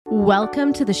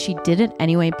Welcome to the She Did It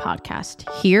Anyway podcast.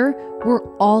 Here, we're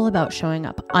all about showing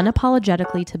up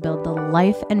unapologetically to build the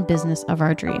life and business of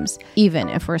our dreams, even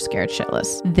if we're scared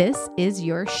shitless. This is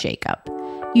your shakeup.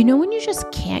 You know when you just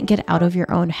can't get out of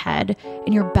your own head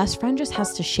and your best friend just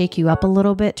has to shake you up a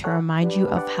little bit to remind you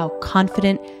of how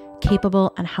confident,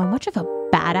 capable, and how much of a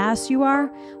badass you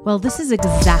are? Well, this is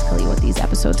exactly what these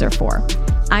episodes are for.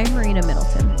 I'm Marina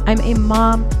Middleton. I'm a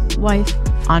mom, wife,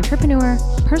 entrepreneur,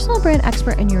 personal brand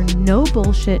expert, and your no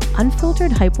bullshit,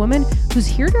 unfiltered hype woman who's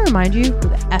here to remind you who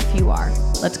the F you are.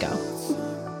 Let's go.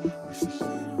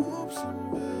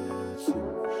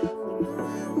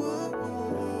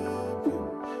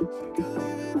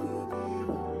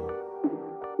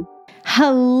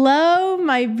 Hello,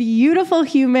 my beautiful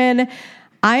human.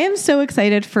 I am so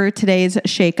excited for today's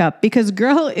shakeup because,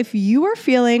 girl, if you are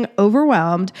feeling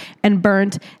overwhelmed and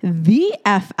burnt the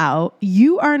F out,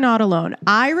 you are not alone.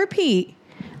 I repeat,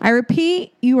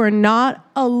 you are not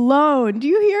alone. Do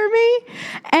you hear me?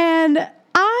 And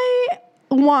I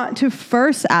want to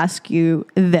first ask you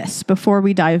this before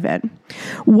we dive in.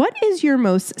 What is your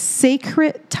most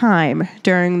sacred time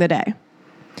during the day?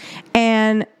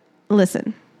 And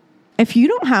listen, if you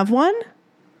don't have one,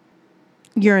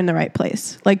 you're in the right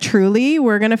place. Like, truly,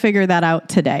 we're going to figure that out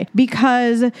today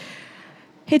because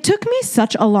it took me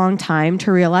such a long time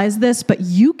to realize this, but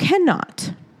you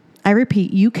cannot, I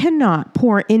repeat, you cannot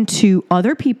pour into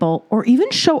other people or even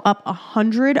show up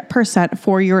 100%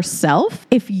 for yourself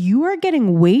if you are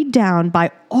getting weighed down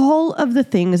by all of the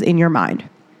things in your mind.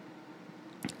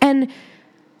 And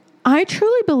I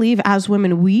truly believe as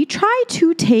women, we try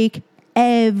to take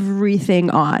everything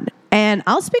on. And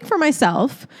I'll speak for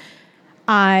myself.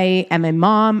 I am a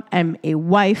mom, I'm a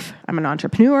wife, I'm an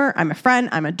entrepreneur, I'm a friend,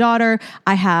 I'm a daughter.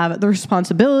 I have the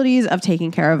responsibilities of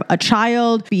taking care of a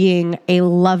child, being a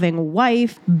loving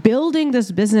wife, building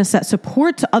this business that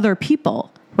supports other people,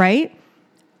 right?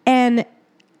 And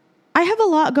I have a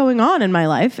lot going on in my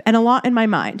life and a lot in my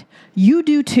mind. You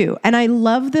do too. And I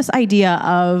love this idea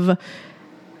of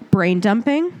brain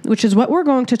dumping, which is what we're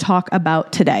going to talk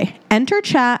about today. Enter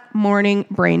chat, morning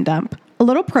brain dump. A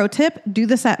little pro tip, do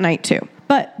this at night too.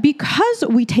 But because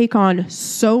we take on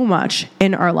so much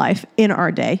in our life, in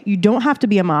our day, you don't have to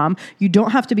be a mom, you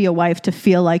don't have to be a wife to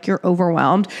feel like you're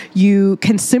overwhelmed. You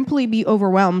can simply be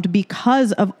overwhelmed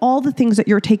because of all the things that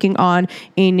you're taking on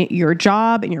in your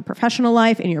job, in your professional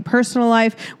life, in your personal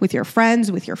life, with your friends,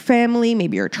 with your family.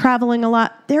 Maybe you're traveling a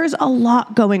lot. There's a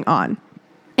lot going on.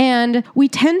 And we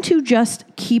tend to just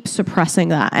keep suppressing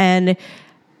that. And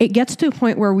it gets to a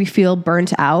point where we feel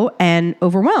burnt out and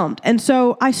overwhelmed. And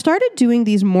so I started doing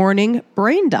these morning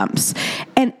brain dumps,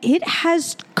 and it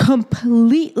has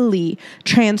completely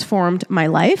transformed my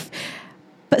life,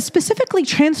 but specifically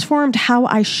transformed how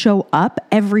I show up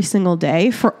every single day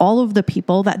for all of the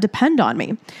people that depend on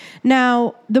me.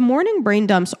 Now, the morning brain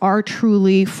dumps are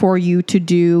truly for you to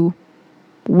do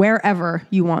wherever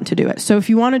you want to do it. So if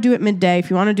you want to do it midday, if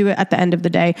you want to do it at the end of the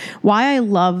day, why I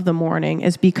love the morning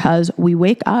is because we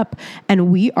wake up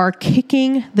and we are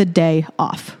kicking the day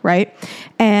off, right?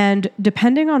 And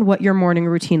depending on what your morning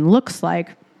routine looks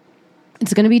like,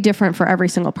 it's going to be different for every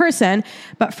single person.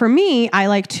 But for me, I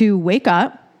like to wake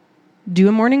up, do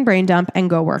a morning brain dump, and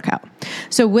go work out.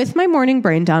 So with my morning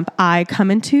brain dump, I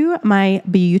come into my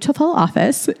beautiful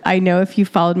office. I know if you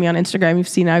followed me on Instagram, you've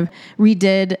seen I've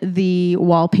redid the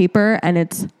wallpaper, and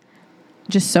it's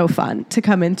just so fun to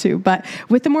come into. But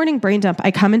with the morning brain dump, I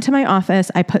come into my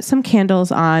office, I put some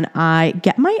candles on, I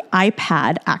get my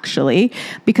iPad actually,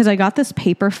 because I got this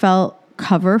paper felt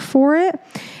cover for it,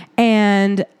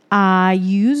 and I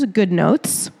use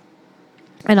GoodNotes.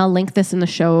 And I'll link this in the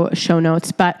show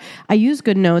notes, but I use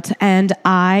GoodNotes and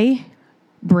I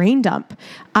brain dump.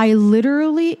 I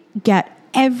literally get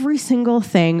every single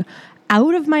thing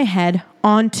out of my head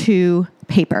onto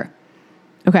paper.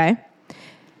 Okay?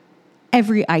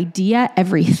 Every idea,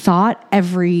 every thought,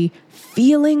 every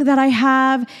feeling that I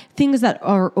have, things that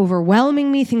are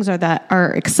overwhelming me, things that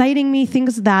are exciting me,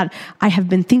 things that I have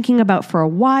been thinking about for a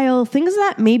while, things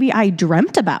that maybe I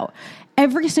dreamt about.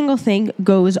 Every single thing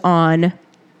goes on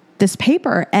this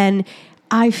paper, and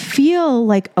I feel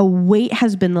like a weight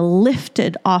has been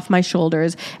lifted off my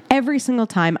shoulders every single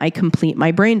time I complete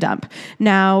my brain dump.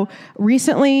 Now,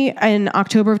 recently in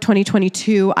October of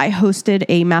 2022, I hosted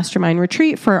a mastermind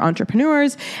retreat for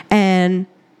entrepreneurs, and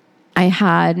I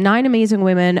had 9 amazing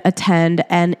women attend,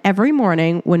 and every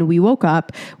morning when we woke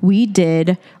up, we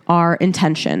did our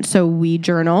intention. So we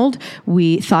journaled,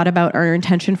 we thought about our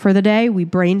intention for the day, we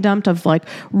brain dumped of like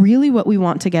really what we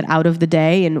want to get out of the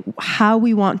day and how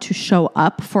we want to show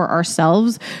up for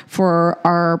ourselves, for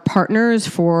our partners,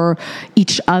 for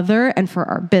each other, and for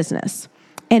our business.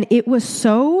 And it was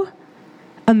so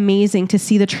amazing to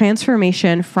see the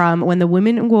transformation from when the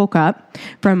women woke up,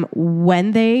 from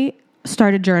when they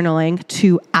started journaling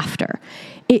to after.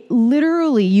 It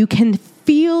literally, you can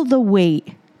feel the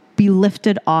weight be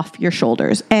lifted off your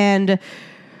shoulders. And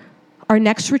our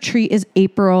next retreat is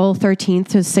April 13th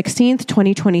to 16th,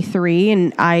 2023.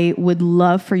 And I would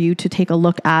love for you to take a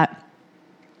look at,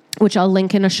 which I'll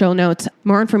link in a show notes,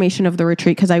 more information of the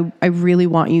retreat, because I really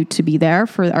want you to be there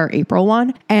for our April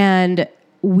one. And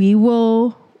we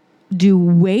will do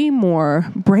way more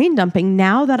brain dumping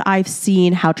now that I've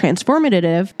seen how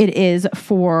transformative it is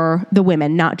for the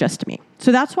women, not just me.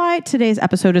 So that's why today's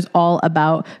episode is all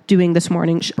about doing this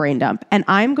morning brain dump. And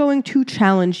I'm going to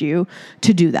challenge you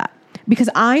to do that because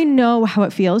I know how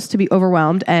it feels to be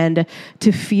overwhelmed and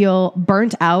to feel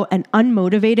burnt out and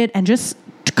unmotivated and just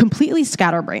completely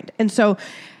scatterbrained. And so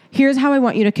here's how I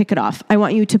want you to kick it off. I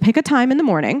want you to pick a time in the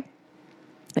morning.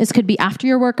 This could be after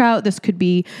your workout. This could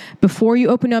be before you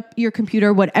open up your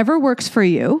computer, whatever works for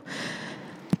you.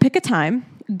 Pick a time,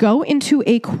 go into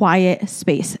a quiet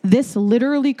space. This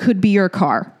literally could be your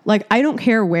car. Like, I don't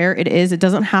care where it is. It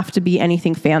doesn't have to be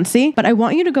anything fancy, but I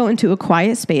want you to go into a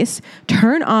quiet space,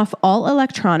 turn off all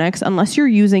electronics, unless you're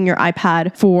using your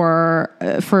iPad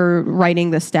for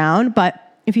writing this down. But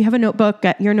if you have a notebook,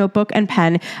 get your notebook and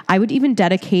pen. I would even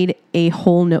dedicate a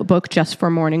whole notebook just for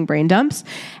morning brain dumps,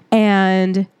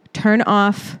 and turn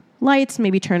off lights,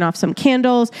 maybe turn off some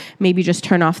candles, maybe just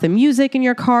turn off the music in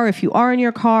your car if you are in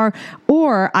your car.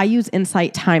 Or I use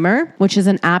Insight Timer, which is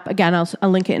an app. Again, I'll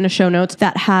link it in the show notes,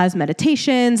 that has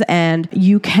meditations and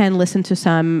you can listen to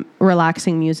some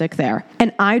relaxing music there.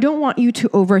 And I don't want you to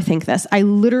overthink this. I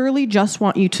literally just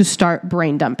want you to start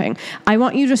brain dumping. I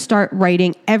want you to start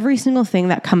writing every single thing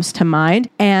that comes to mind.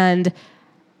 And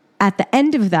at the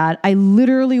end of that, I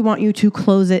literally want you to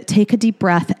close it, take a deep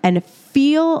breath, and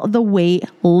feel the weight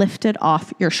lifted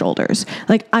off your shoulders.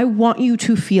 Like, I want you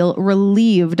to feel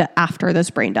relieved after this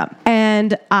brain dump.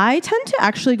 And I tend to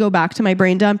actually go back to my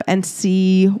brain dump and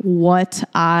see what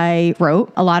I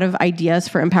wrote. A lot of ideas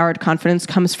for Empowered Confidence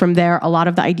comes from there. A lot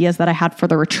of the ideas that I had for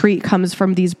the retreat comes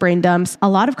from these brain dumps. A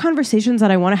lot of conversations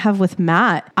that I want to have with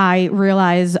Matt, I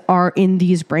realize are in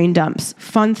these brain dumps.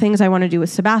 Fun things I want to do with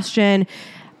Sebastian.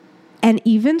 And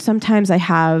even sometimes I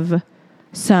have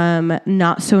some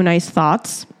not so nice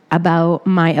thoughts about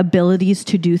my abilities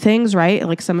to do things, right?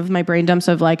 Like some of my brain dumps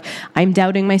of like, I'm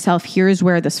doubting myself. Here's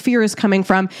where this fear is coming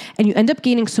from. And you end up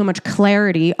gaining so much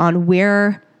clarity on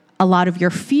where a lot of your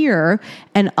fear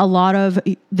and a lot of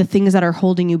the things that are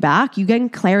holding you back, you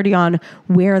get clarity on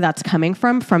where that's coming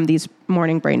from these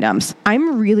morning brain dumps.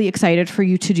 I'm really excited for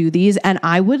you to do these, and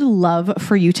I would love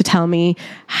for you to tell me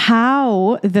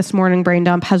how this morning brain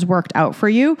dump has worked out for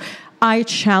you. I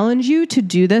challenge you to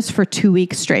do this for 2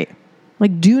 weeks straight.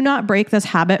 Like, do not break this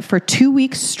habit for 2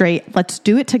 weeks straight. Let's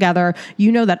do it together.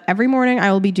 You know that every morning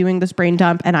I will be doing this brain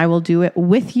dump and I will do it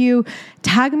with you.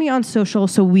 Tag me on social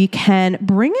so we can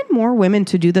bring in more women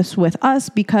to do this with us,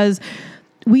 because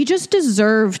we just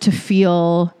deserve to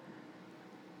feel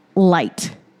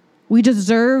light. We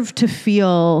deserve to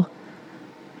feel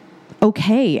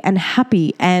okay and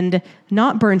happy and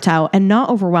not burnt out and not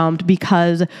overwhelmed,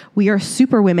 because we are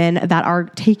super women that are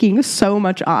taking so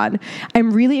much on.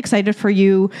 I'm really excited for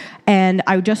you. And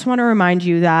I just want to remind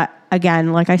you that,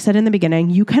 again, like I said in the beginning,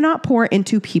 you cannot pour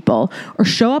into people or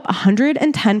show up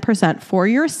 110% for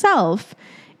yourself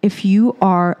if you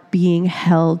are being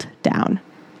held down.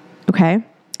 Okay?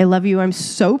 I love you. I'm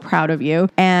so proud of you.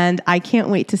 And I can't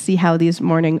wait to see how these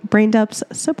morning brain dumps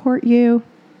support you.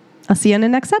 I'll see you in the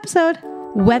next episode.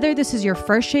 Whether this is your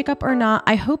first shakeup or not,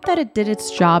 I hope that it did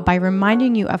its job by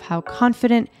reminding you of how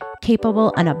confident,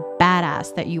 capable, and a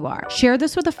badass that you are. Share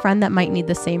this with a friend that might need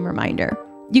the same reminder.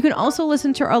 You can also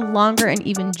listen to our longer and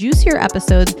even juicier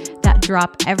episodes that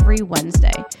drop every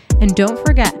Wednesday. And don't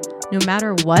forget, no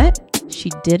matter what, she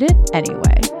did it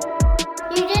anyway.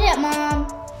 You did it,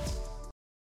 Mom.